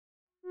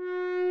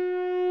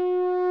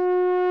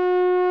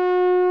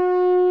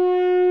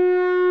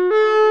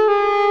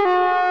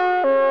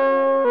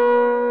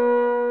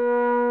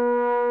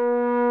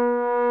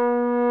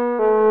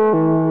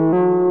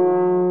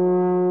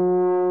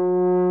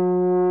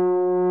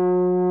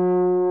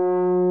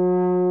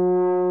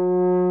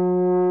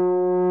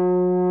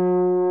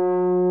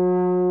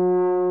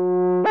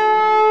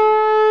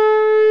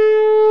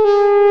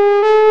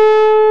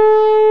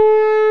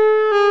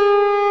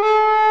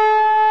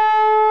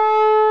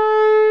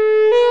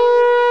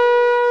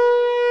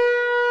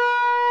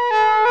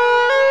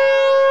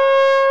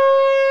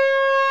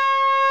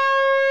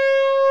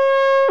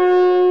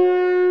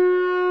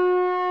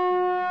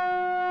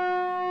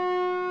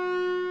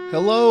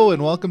Hello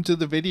and welcome to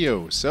the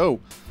video. So,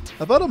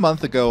 about a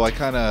month ago I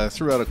kind of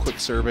threw out a quick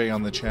survey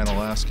on the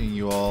channel asking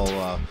you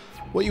all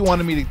what you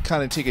wanted me to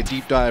kind of take a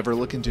deep dive or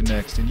look into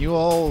next, and you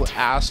all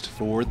asked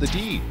for the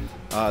D,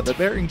 the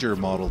Behringer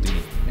Model D,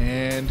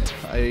 and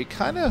I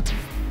kind of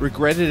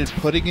regretted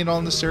putting it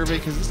on the survey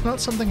because it's not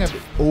something I've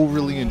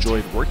overly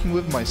enjoyed working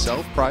with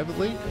myself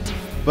privately,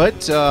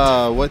 but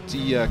what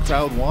the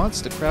crowd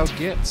wants, the crowd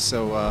gets.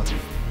 So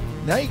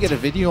now you get a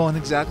video on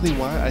exactly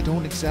why I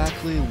don't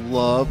exactly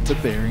love the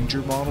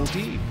Behringer Model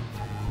D.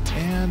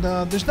 And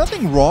there's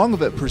nothing wrong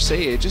with it per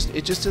se, it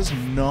just does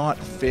not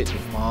fit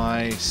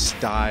my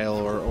style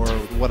or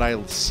what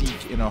I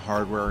seek in a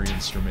hardware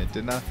instrument.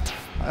 And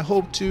I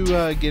hope to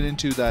get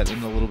into that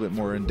in a little bit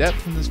more in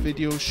depth in this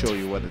video, show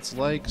you what it's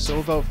like. So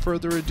without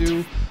further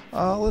ado,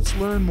 let's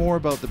learn more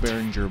about the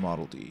Behringer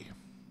Model D.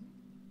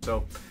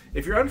 So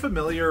if you're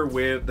unfamiliar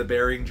with the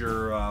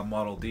Behringer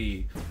Model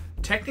D,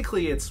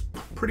 technically it's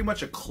pretty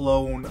much a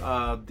clone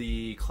of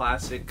the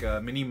classic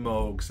Mini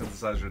Moog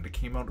synthesizer that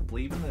came out, I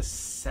believe, in the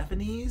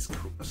 70s.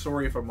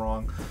 Sorry if I'm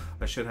wrong,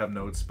 I should have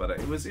notes, but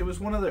it was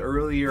one of the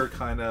earlier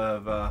kind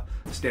of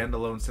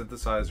standalone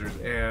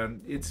synthesizers,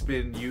 and it's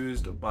been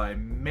used by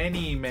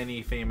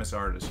many famous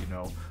artists, you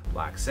know,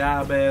 Black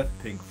Sabbath,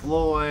 Pink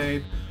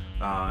Floyd,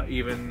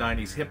 even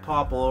 90s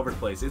hip-hop, all over the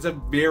place. It's a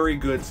very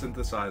good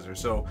synthesizer,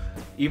 so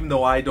even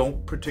though I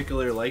don't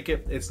particularly like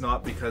it, it's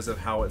not because of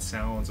how it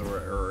sounds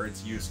or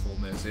its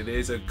usefulness. It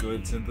is a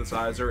good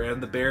synthesizer,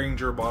 and the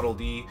Behringer Model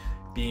D,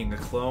 being a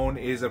clone,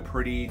 is a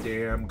pretty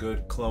damn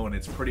good clone.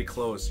 It's pretty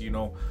close. You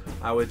know,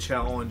 I would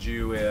challenge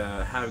you,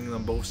 having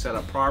them both set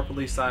up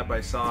properly side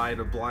by side,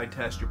 a blind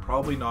test, you're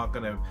probably not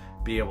going to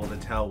be able to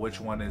tell which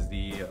one is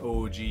the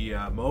OG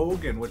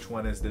Moog and which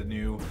one is the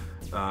new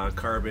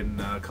carbon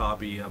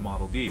copy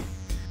Model D.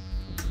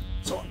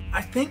 So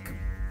I think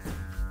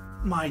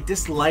my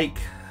dislike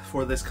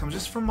for this comes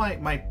just from my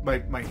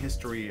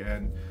history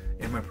and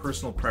my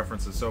personal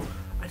preferences. So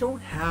I don't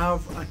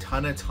have a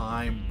ton of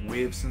time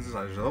with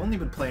synthesizers. I've only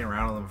been playing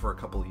around with them for a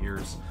couple of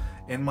years.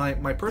 And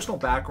my personal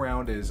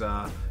background is,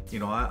 you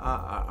know,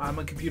 I'm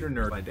a computer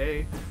nerd by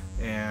day,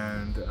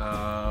 and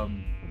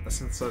a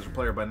synthesizer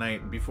player by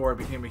night. Before I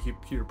became a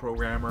computer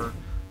programmer,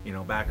 you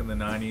know, back in the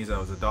 90s, I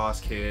was a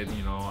DOS kid.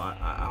 You know,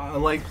 I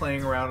like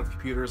playing around with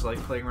computers, I like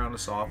playing around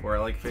with software, I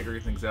like figuring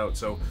things out.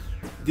 So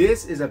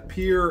this is a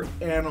pure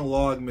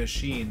analog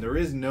machine. There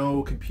is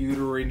no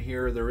computer in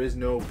here, there is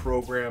no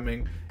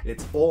programming.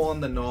 It's all on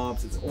the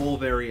knobs, it's all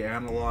very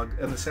analog,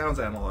 and the sound's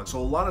analog. So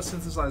a lot of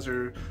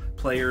synthesizer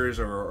players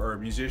or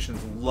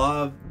musicians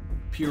love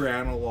pure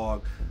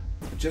analog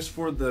just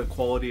for the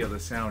quality of the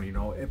sound, you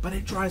know. But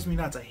it drives me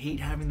nuts. I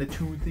hate having to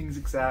tune things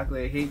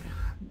exactly. I hate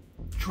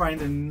trying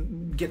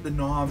to get the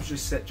knobs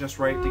just set just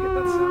right to get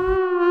that sound.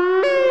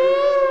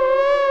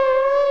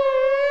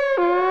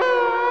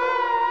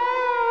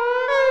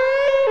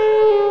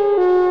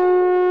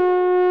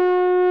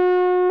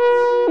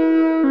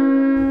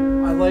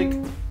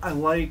 I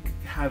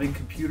like having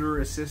computer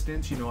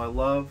assistance. You know, I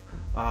love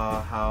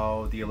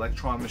how the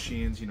Electron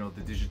machines, you know,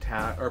 the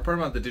Digitac, or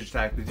pardon, not the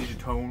Digitac, the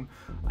Digitone,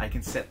 I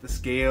can set the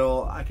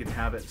scale, I can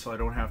have it so I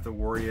don't have to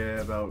worry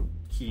about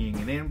keying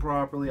it in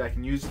properly. I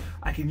can use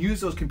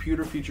those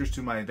computer features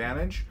to my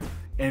advantage.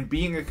 And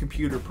being a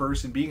computer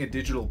person, being a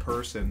digital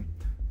person,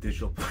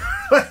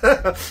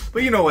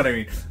 but you know what I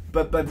mean.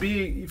 But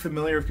being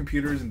familiar with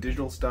computers and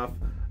digital stuff,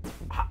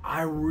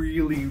 I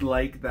really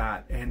like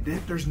that. And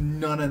there's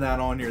none of that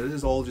on here. This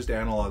is all just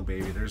analog,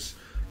 baby.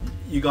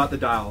 You got the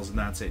dials and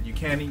that's it. You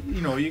can't,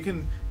 you know, you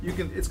can,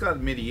 it's got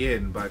MIDI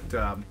in, but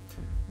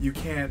you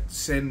can't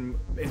send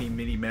any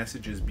MIDI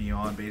messages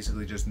beyond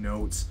basically just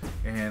notes.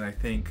 And I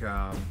think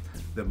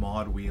the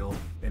mod wheel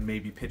and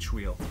maybe pitch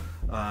wheel.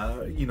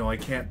 You know, I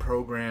can't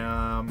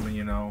program,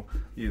 you know,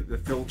 the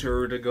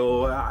filter to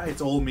go,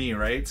 it's all me,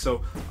 right? So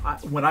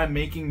when I'm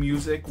making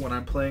music, when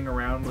I'm playing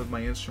around with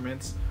my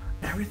instruments,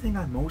 everything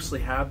I mostly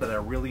have that I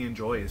really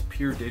enjoy is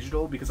pure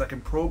digital, because I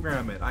can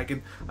program it. I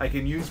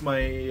can use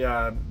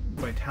my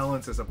my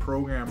talents as a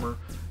programmer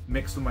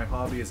mixed with my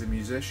hobby as a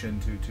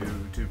musician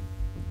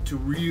to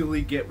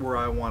really get where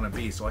I want to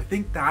be. So I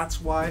think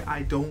that's why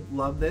I don't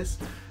love this.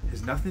 It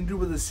has nothing to do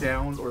with the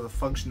sound or the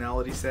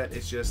functionality set.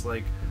 It's just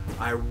like,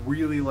 I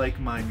really like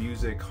my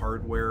music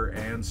hardware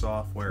and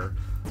software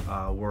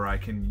where I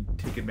can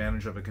take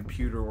advantage of a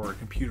computer or a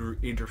computer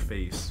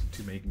interface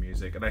to make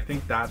music. And I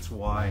think that's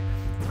why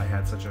I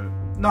had such a,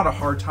 not a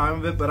hard time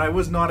of it, but I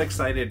was not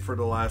excited for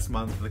the last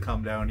month to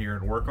come down here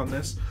and work on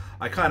this.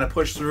 I kind of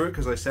pushed through it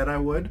because I said I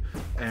would,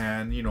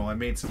 and you know, I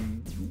made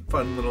some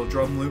fun little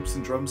drum loops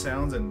and drum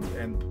sounds,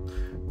 and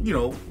you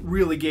know,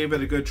 really gave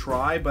it a good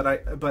try.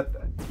 But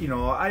you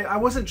know, I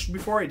wasn't,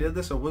 before I did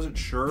this, I wasn't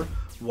sure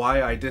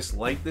why I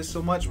disliked this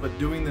so much. But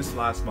doing this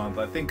last month,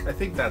 I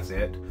think that's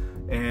it.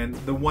 And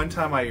the one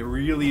time I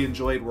really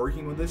enjoyed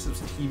working with this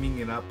was teaming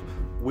it up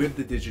with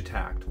the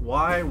Digitac.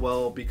 Why?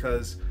 Well,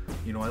 because,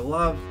 you know, I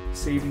love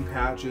saving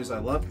patches, I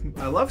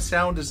love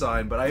sound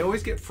design, but I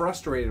always get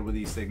frustrated with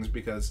these things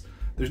because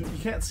you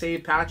can't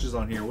save patches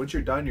on here. Once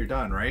you're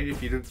done, right?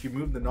 If you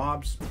move the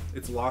knobs,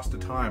 it's lost to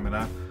time.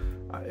 And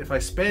if I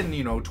spend,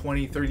 you know,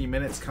 20-30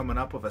 minutes coming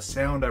up with a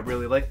sound I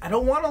really like, I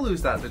don't want to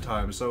lose that to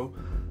time. So,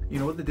 you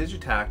know, with the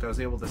Digitact, I was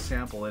able to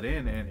sample it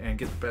in and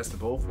get the best of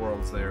both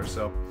worlds there.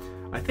 So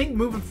I think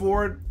moving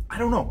forward, I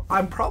don't know,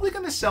 I'm probably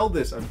going to sell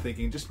this, I'm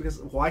thinking, just because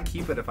why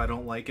keep it if I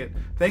don't like it?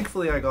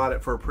 Thankfully, I got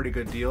it for a pretty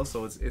good deal,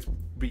 so it's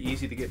be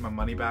easy to get my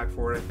money back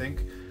for it, I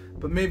think.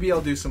 But maybe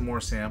I'll do some more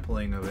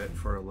sampling of it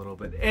for a little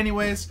bit.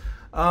 Anyways,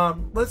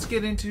 let's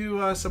get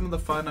into some of the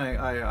fun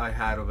I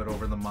had of it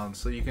over the month,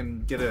 so you can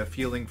get a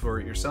feeling for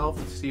it yourself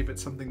and see if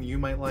it's something you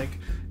might like,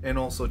 and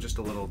also just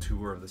a little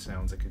tour of the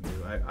sounds it can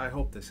do. I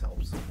hope this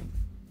helps.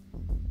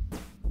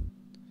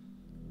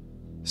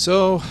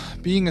 So,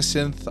 being a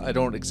synth I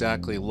don't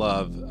exactly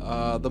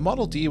love, the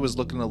Model D was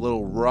looking a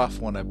little rough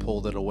when I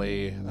pulled it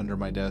away under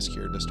my desk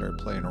here to start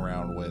playing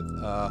around with.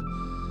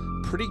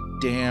 Pretty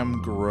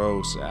damn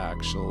gross,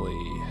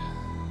 actually.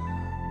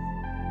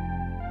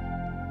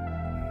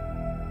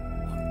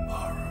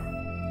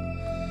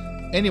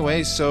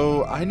 Anyway,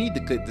 so I need to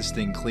get this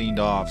thing cleaned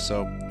off.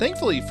 So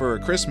thankfully for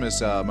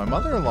Christmas, my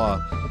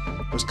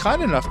mother-in-law was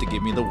kind enough to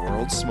give me the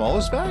world's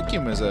smallest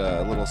vacuum as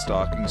a little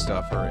stocking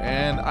stuffer.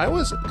 And I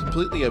was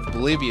completely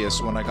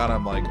oblivious when I got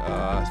him, like,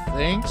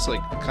 thanks,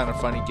 like, kind of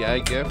funny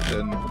gag gift.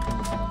 And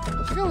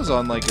I think I was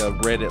on, like, a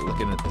Reddit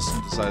looking at the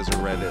synthesizer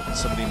Reddit, and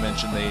somebody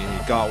mentioned they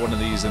got one of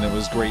these and it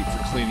was great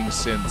for cleaning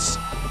synths.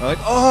 I'm like,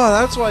 oh,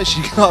 that's why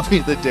she got me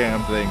the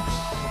damn thing.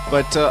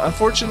 But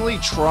unfortunately,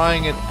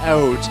 trying it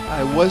out,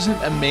 I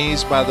wasn't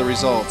amazed by the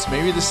results.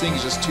 Maybe this thing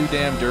is just too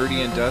damn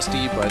dirty and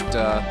dusty,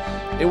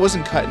 but it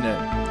wasn't cutting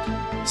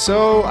it.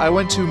 So I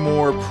went to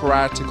more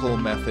practical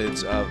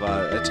methods of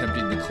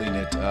attempting to clean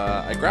it.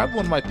 I grabbed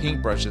one of my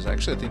paintbrushes.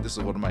 Actually, I think this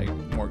is one of my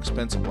more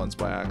expensive ones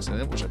by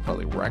accident, which I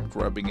probably wrecked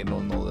rubbing it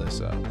on all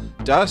this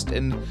dust,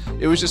 and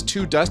it was just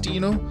too dusty, you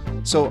know?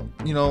 So,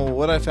 you know,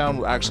 what I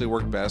found actually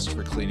worked best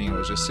for cleaning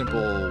was just simple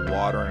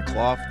water and a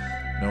cloth.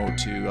 Note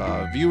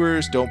to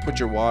viewers, don't put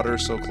your water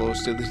so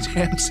close to the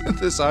damn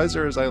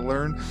synthesizer, as I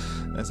learned,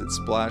 as it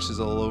splashes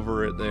all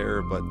over it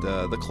there. But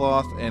the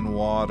cloth and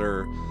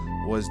water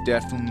was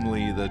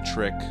definitely the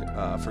trick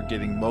for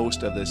getting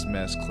most of this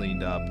mess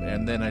cleaned up.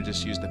 And then I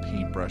just used the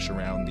paintbrush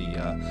around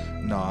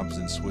the knobs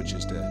and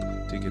switches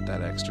to get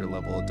that extra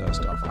level of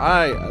dust off.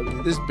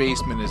 This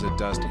basement is a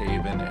dust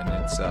haven, and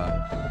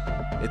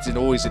it's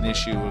always an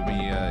issue with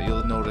me.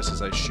 You'll notice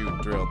as I shoot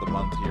throughout the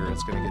month here,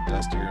 it's going to get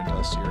dustier and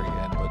dustier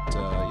again. But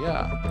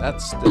yeah,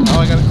 that's how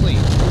I got it clean.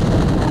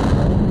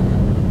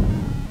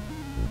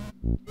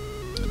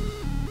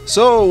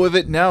 So with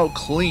it now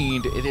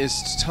cleaned, it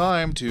is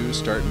time to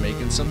start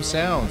making some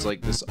sounds,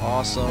 like this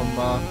awesome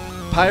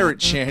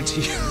pirate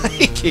shanty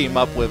I came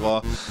up with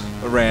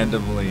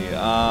randomly.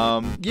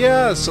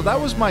 Yeah, so that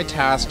was my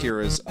task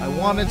here. Is I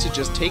wanted to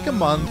just take a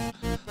month,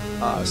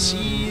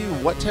 see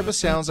what type of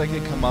sounds I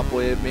could come up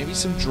with, maybe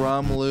some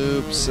drum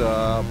loops,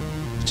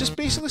 just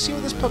basically see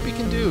what this puppy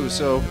can do.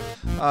 So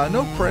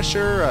no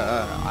pressure.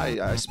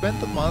 I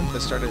spent the month, I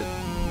started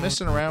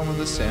messing around with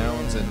the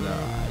sounds, and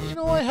you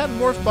know, I had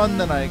more fun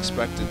than I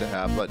expected to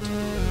have. But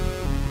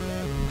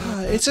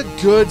it's a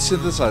good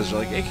synthesizer.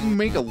 Like, it can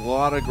make a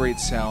lot of great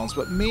sounds,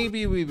 but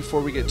maybe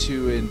before we get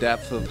too in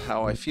depth of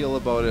how I feel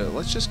about it,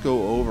 let's just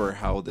go over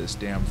how this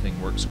damn thing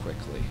works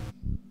quickly.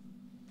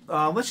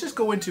 Let's just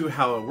go into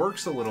how it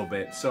works a little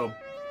bit. So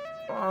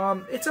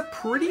it's a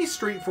pretty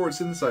straightforward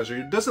synthesizer.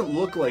 It doesn't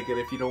look like it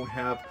if you don't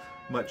have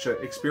much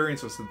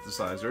experience with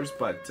synthesizers,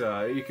 but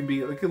it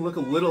can look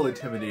a little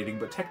intimidating,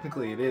 but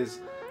technically it is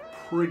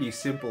pretty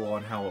simple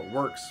on how it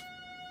works.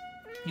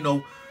 You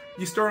know,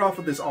 you start off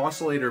with this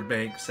oscillator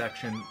bank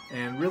section,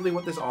 and really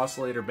what this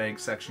oscillator bank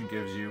section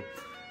gives you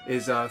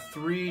is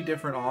 3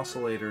 different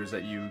oscillators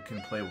that you can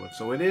play with.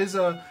 So it is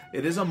a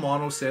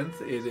mono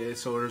synth.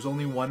 So there's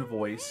only one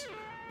voice,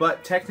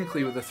 but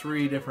technically with the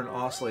 3 different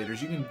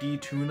oscillators, you can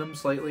detune them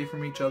slightly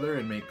from each other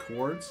and make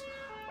chords,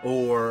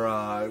 or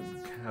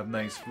have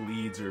nice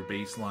leads or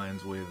bass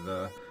lines with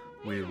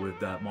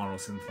that mono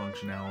synth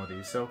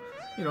functionality. So,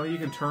 you know, you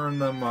can turn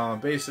them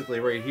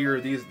basically right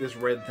here. This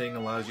red thing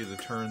allows you to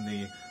turn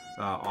the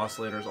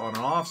oscillators on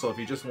and off. So if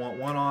you just want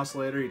one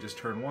oscillator, you just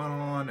turn one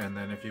on, and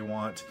then if you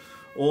want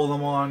all of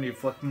them on, you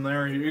flip them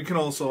there. You can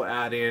also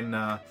add in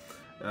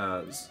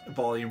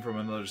volume from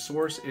another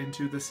source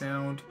into the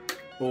sound,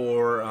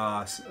 or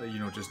you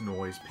know, just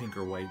noise, pink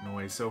or white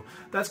noise. So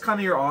that's kind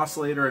of your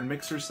oscillator and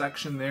mixer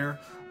section there.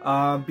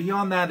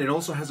 Beyond that, it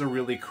also has a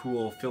really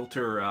cool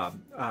filter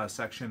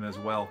section as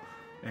well,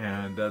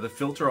 and the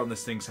filter on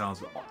this thing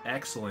sounds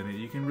excellent.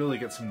 You can really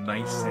get some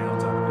nice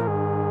sounds out of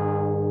it.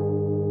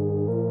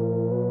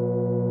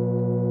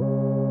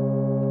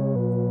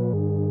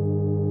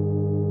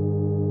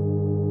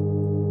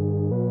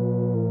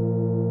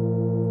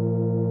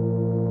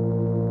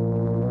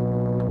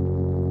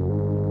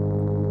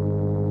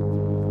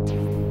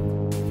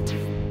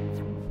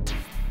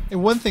 And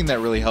one thing that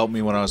really helped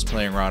me when I was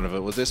playing around with it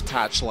was this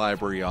patch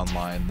library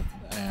online.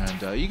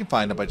 And you can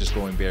find it by just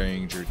going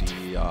Behringer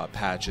D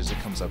patches. It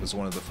comes up as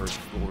one of the first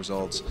Google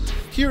results.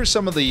 Here are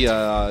some of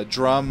the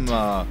drum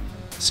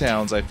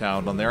sounds I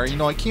found on there. You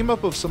know, I came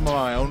up with some of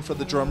my own for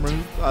the drum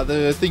root.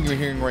 The thing you're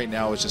hearing right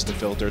now is just a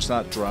filter. It's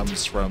not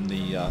drums from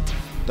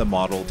the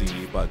Model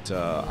D, but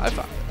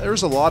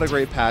there's a lot of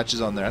great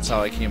patches on there. That's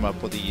how I came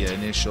up with the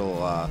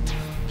initial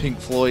Pink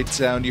Floyd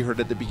sound you heard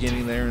at the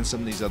beginning there, and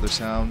some of these other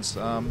sounds.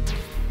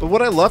 But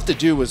what I love to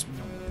do is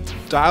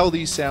dial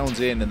these sounds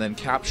in and then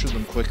capture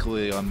them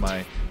quickly on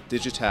my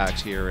Digitact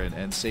here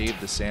and save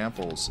the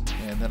samples.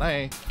 And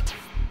then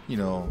you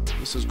know,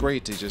 this is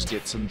great to just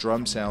get some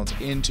drum sounds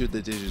into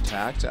the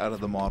Digitact out of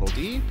the Model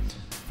D.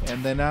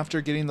 And then after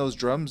getting those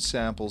drum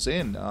samples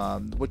in,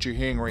 what you're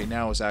hearing right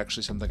now is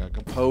actually something I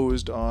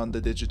composed on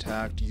the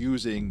Digitact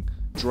using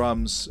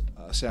drums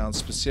sounds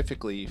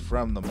specifically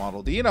from the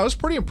Model D. And I was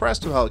pretty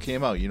impressed with how it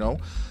came out, you know.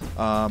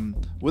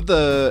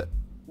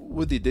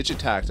 With the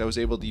Digitact, I was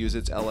able to use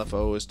its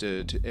LFOs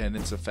and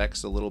its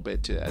effects a little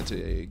bit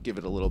to give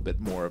it a little bit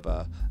more of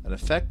an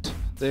effect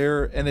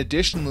there. And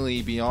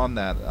additionally, beyond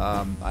that,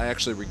 I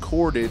actually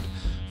recorded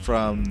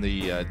from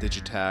the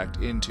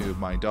Digitact into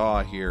my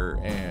DAW here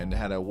and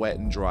had a wet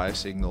and dry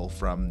signal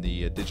from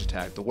the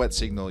Digitact. The wet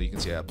signal, you can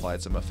see I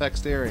applied some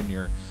effects there,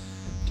 and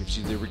gives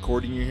you the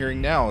recording you're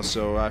hearing now.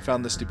 So I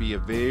found this to be a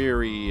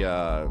very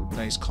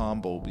nice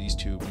combo, these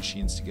two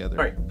machines together.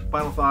 All right,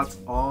 final thoughts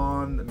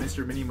on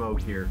Mr. Mini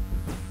Moog here.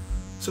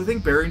 So I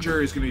think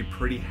Behringer is going to be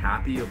pretty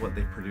happy of what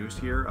they produced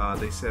here.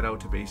 They set out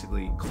to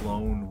basically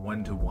clone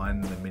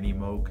one-to-one the Mini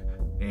Moog,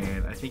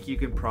 and I think you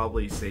can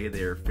probably say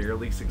they're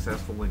fairly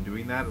successful in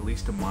doing that, at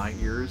least to my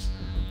ears.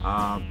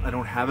 I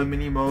don't have a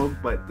Mini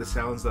Moog, but the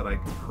sounds that I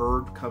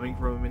heard coming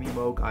from a Mini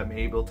Moog, I'm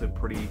able to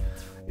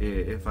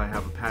if I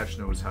have a patch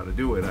knows how to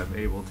do it, I'm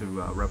able to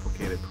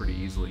replicate it pretty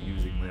easily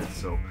using this.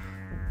 So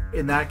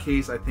in that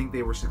case, I think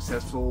they were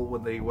successful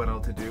when they went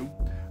out to do.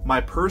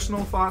 My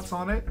personal thoughts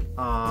on it,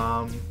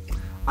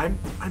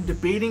 I'm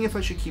debating if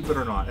I should keep it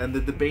or not. And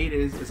the debate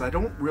is I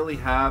don't really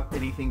have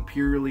anything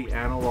purely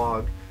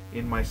analog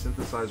in my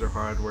synthesizer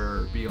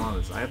hardware beyond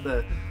this. I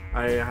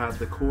have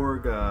the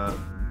Korg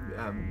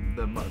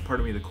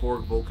the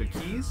Korg Volca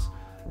keys,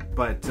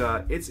 but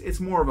it's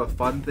more of a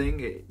fun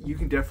thing. You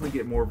can definitely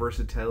get more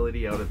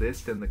versatility out of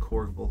this than the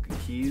Korg Volca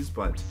keys,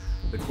 but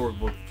the Korg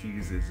Volca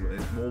keys is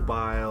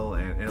mobile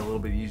and a little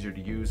bit easier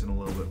to use and a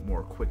little bit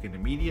more quick and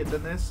immediate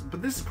than this.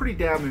 But this is pretty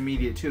damn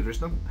immediate too.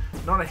 There's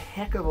not a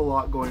heck of a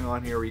lot going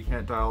on here where you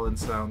can't dial in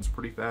sounds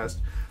pretty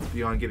fast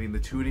beyond getting the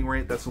tuning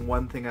rate. That's the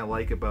one thing I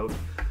like about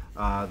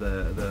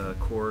the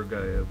Korg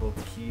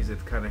Volca keys.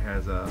 It kind of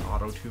has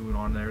auto tune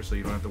on there, so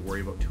you don't have to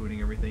worry about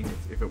tuning everything.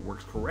 If it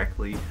works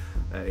correctly,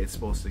 it's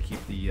supposed to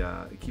keep the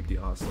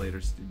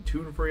oscillators in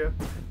tune for you.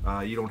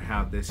 You don't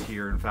have this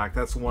here. In fact,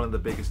 that's one of the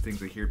biggest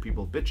things I hear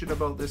people bitching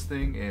about this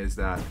thing, is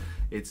that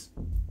it's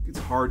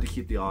hard to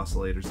keep the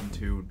oscillators in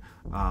tune.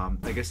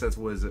 I guess that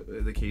was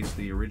the case with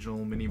the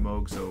original Mini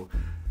Moog, so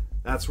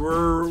that's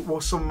where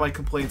some of my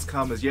complaints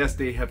come, is yes,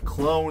 they have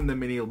cloned the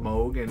Mini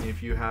Moog, and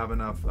if you have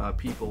enough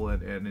people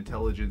and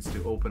intelligence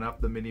to open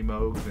up the Mini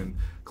Moogs and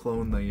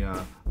clone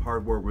the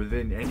hardware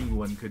within,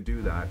 anyone could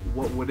do that.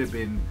 What would have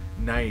been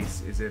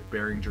nice is if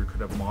Behringer could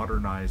have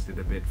modernized it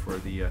a bit for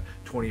the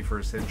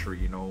 21st century,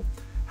 you know.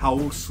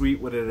 How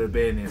sweet would it have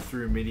been if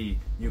through MIDI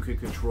you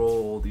could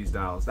control all these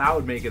dials? That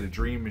would make it a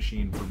dream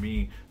machine for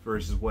me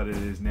versus what it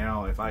is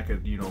now. If I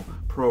could, you know,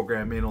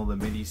 program in all the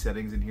MIDI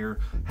settings in here,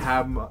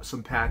 have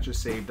some patches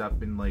saved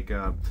up in like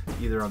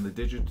either on the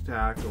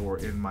Digitact or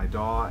in my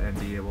DAW, and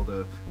be able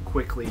to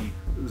quickly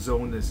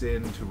zone this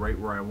in to right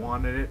where I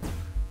wanted it,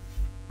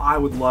 I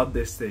would love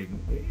this thing.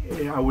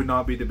 I would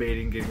not be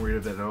debating getting rid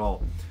of it at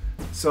all.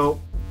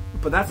 So,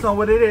 but that's not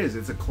what it is.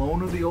 It's a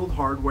clone of the old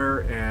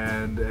hardware,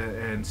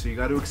 and so you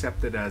got to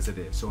accept it as it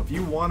is. So if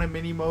you want a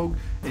Mini Moog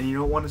and you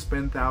don't want to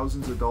spend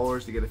thousands of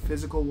dollars to get a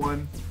physical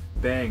one,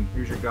 bang,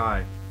 here's your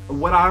guy.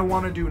 What I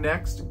want to do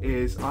next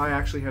is I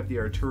actually have the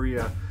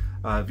Arturia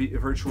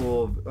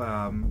virtual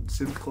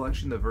synth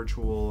collection, the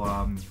virtual,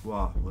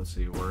 well, let's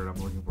see, word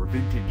I'm looking for,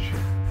 vintage,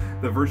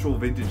 the virtual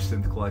vintage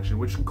synth collection,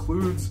 which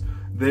includes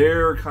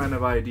their kind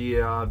of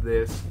idea of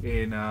this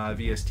in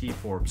VST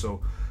form.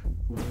 So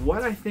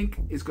what I think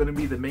is going to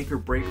be the make or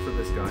break for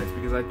this, guys,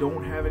 because I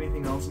don't have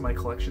anything else in my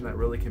collection that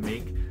really can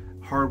make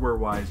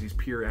hardware-wise these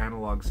pure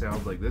analog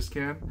sounds like this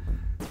can.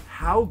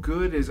 How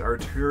good is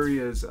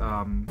Arturia's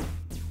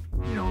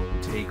you know,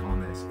 take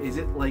on this? Is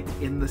it like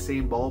in the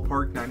same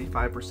ballpark,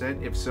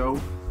 95%? If so,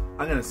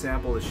 I'm gonna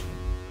sample this.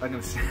 I'm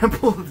gonna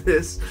sample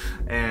this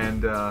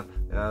and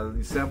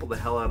sample the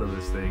hell out of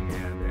this thing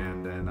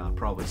and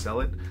probably sell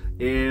it.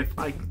 If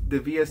the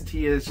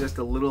VST is just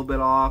a little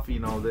bit off, you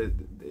know,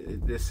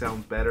 this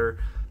sounds better,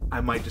 I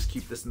might just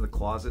keep this in the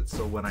closet,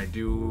 so when I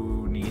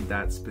do need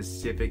that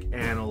specific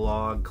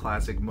analog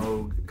classic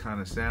Moog kind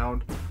of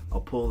sound,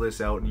 I'll pull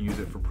this out and use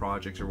it for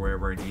projects or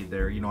wherever I need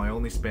there. You know, I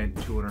only spent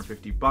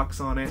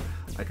 $250 on it.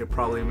 I could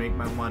probably make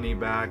my money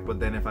back, but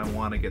then if I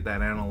want to get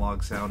that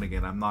analog sound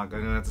again, I'm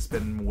gonna have to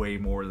spend way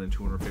more than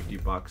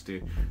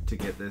 $250 to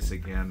get this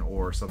again,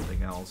 or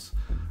something else.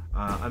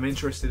 I'm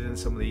interested in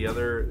some of the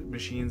other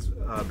machines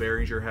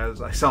Behringer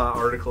has. I saw an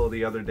article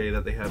the other day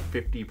that they have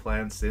 50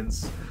 planned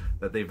synths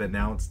that they've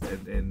announced,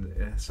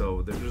 and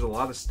so there's a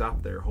lot of stuff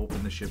there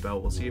hoping to ship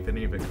out. We'll see if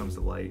any of it comes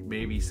to light.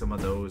 Maybe some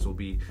of those will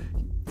be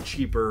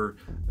cheaper,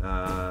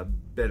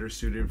 better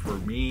suited for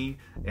me,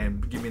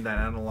 and give me that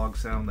analog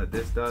sound that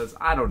this does.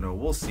 I don't know,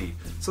 we'll see.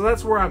 So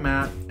that's where I'm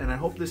at, and I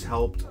hope this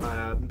helped.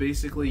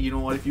 Basically, you know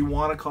what, if you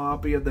want a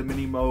copy of the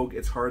Mini Moog,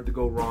 it's hard to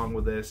go wrong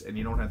with this, and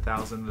you don't have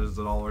thousands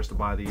of dollars to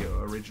buy the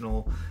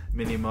original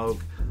Mini Moog,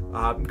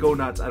 go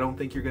nuts. I don't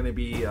think you're going to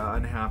be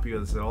unhappy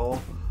with this at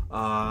all.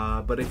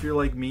 But if you're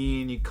like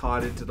me and you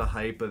caught into the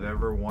hype of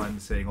everyone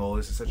saying, oh,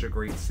 this is such a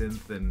great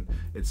synth and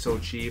it's so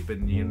cheap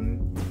and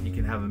you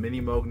can have a Mini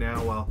Moog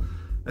now, well,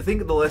 I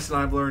think the lesson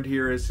I've learned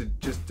here is to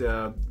just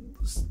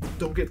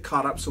don't get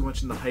caught up so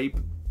much in the hype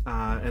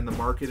and the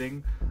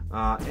marketing.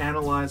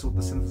 Analyze what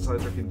the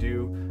synthesizer can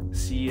do,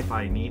 see if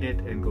I need it,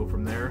 and go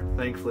from there.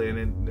 Thankfully,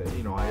 and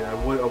you know, I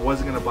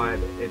wasn't gonna buy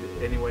it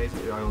anyways.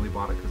 I only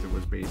bought it because it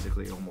was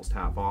basically almost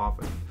half off,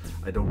 and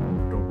I don't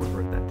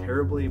regret that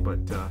terribly. But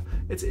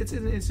it's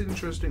an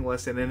interesting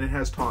lesson, and it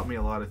has taught me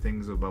a lot of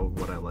things about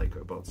what I like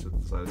about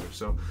synthesizers.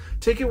 So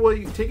take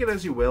it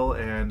as you will,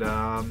 and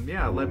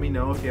yeah, let me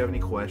know if you have any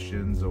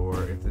questions,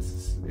 or if this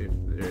is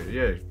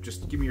yeah,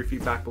 just give me your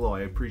feedback below.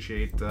 I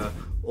appreciate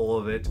all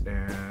of it,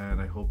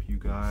 and I hope you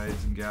guys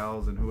and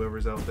gals and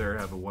whoever's out there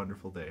have a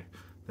wonderful day.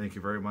 Thank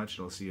you very much,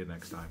 and I'll see you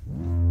next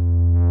time.